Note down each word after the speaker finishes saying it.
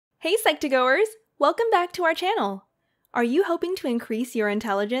Hey Psych2Goers! Welcome back to our channel! Are you hoping to increase your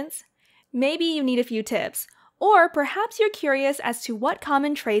intelligence? Maybe you need a few tips, or perhaps you're curious as to what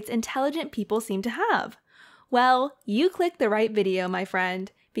common traits intelligent people seem to have. Well, you clicked the right video, my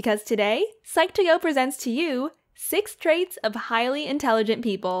friend, because today, Psych2Go presents to you 6 traits of highly intelligent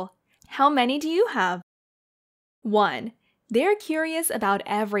people. How many do you have? 1. They're curious about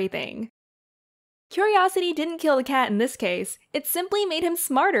everything. Curiosity didn't kill the cat in this case, it simply made him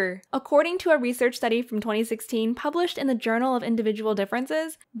smarter. According to a research study from 2016 published in the Journal of Individual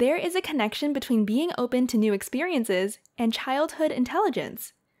Differences, there is a connection between being open to new experiences and childhood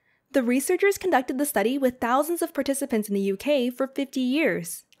intelligence. The researchers conducted the study with thousands of participants in the UK for 50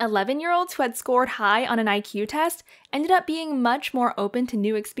 years. 11-year-olds who had scored high on an IQ test ended up being much more open to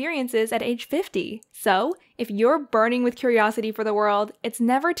new experiences at age 50. So, if you're burning with curiosity for the world, it's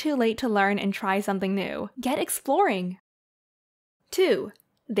never too late to learn and try something new. Get exploring! 2.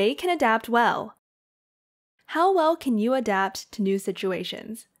 They can adapt well. How well can you adapt to new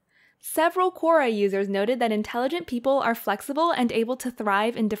situations? Several Quora users noted that intelligent people are flexible and able to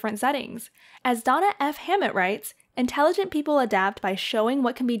thrive in different settings. As Donna F. Hammett writes, intelligent people adapt by showing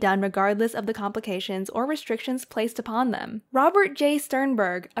what can be done regardless of the complications or restrictions placed upon them. Robert J.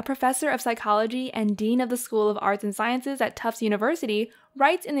 Sternberg, a professor of psychology and dean of the School of Arts and Sciences at Tufts University,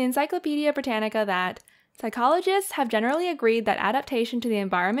 writes in the Encyclopedia Britannica that psychologists have generally agreed that adaptation to the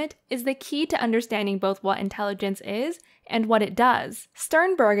environment is the key to understanding both what intelligence is and what it does.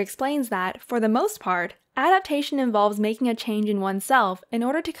 Sternberg explains that, for the most part, adaptation involves making a change in oneself in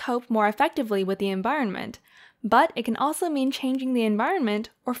order to cope more effectively with the environment, but it can also mean changing the environment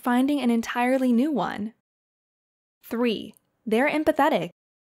or finding an entirely new one. 3. They're empathetic.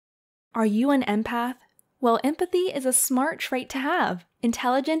 Are you an empath? Well, empathy is a smart trait to have.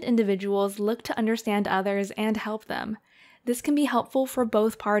 Intelligent individuals look to understand others and help them. This can be helpful for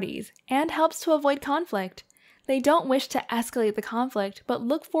both parties and helps to avoid conflict. They don't wish to escalate the conflict, but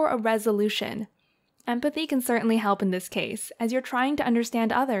look for a resolution. Empathy can certainly help in this case, as you're trying to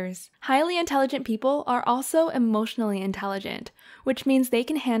understand others. Highly intelligent people are also emotionally intelligent, which means they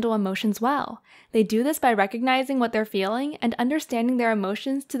can handle emotions well. They do this by recognizing what they're feeling and understanding their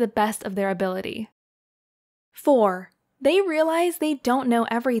emotions to the best of their ability. 4. They realize they don't know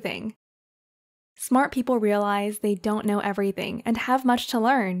everything. Smart people realize they don't know everything and have much to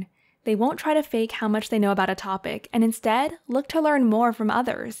learn. They won't try to fake how much they know about a topic and instead look to learn more from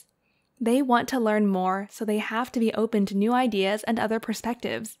others. They want to learn more, so they have to be open to new ideas and other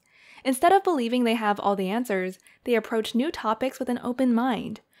perspectives. Instead of believing they have all the answers, they approach new topics with an open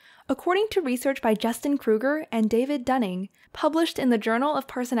mind. According to research by Justin Kruger and David Dunning, published in the Journal of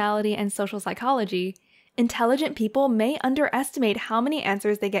Personality and Social Psychology, intelligent people may underestimate how many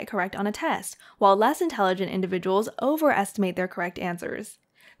answers they get correct on a test, while less intelligent individuals overestimate their correct answers.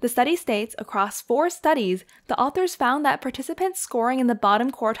 The study states, across 4 studies, the authors found that participants scoring in the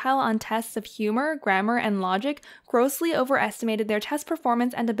bottom quartile on tests of humor, grammar, and logic grossly overestimated their test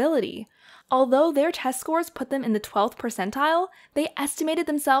performance and ability. Although their test scores put them in the 12th percentile, they estimated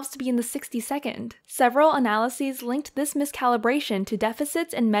themselves to be in the 62nd. Several analyses linked this miscalibration to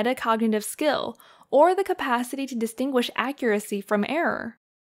deficits in metacognitive skill, or the capacity to distinguish accuracy from error.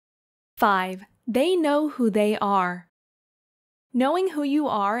 5. They know who they are. Knowing who you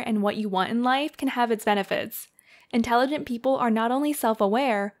are and what you want in life can have its benefits. Intelligent people are not only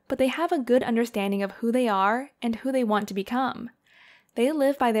self-aware, but they have a good understanding of who they are and who they want to become. They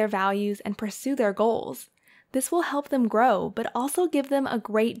live by their values and pursue their goals. This will help them grow, but also give them a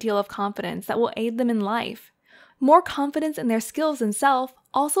great deal of confidence that will aid them in life. More confidence in their skills and self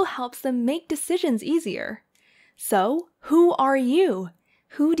also helps them make decisions easier. So, who are you?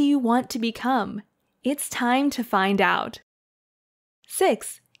 Who do you want to become? It's time to find out.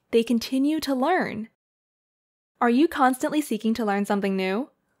 6. They continue to learn. Are you constantly seeking to learn something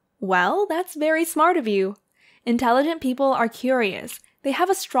new? Well, that's very smart of you. Intelligent people are curious. They have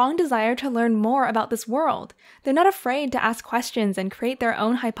a strong desire to learn more about this world. They're not afraid to ask questions and create their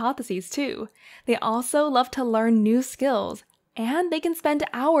own hypotheses too. They also love to learn new skills, and they can spend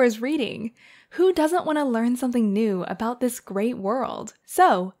hours reading. Who doesn't want to learn something new about this great world?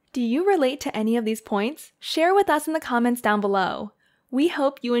 So, do you relate to any of these points? Share with us in the comments down below. We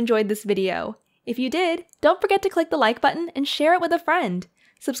hope you enjoyed this video. If you did, don't forget to click the like button and share it with a friend.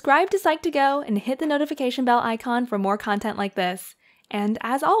 Subscribe to Psych2Go and hit the notification bell icon for more content like this. And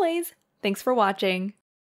as always, thanks for watching.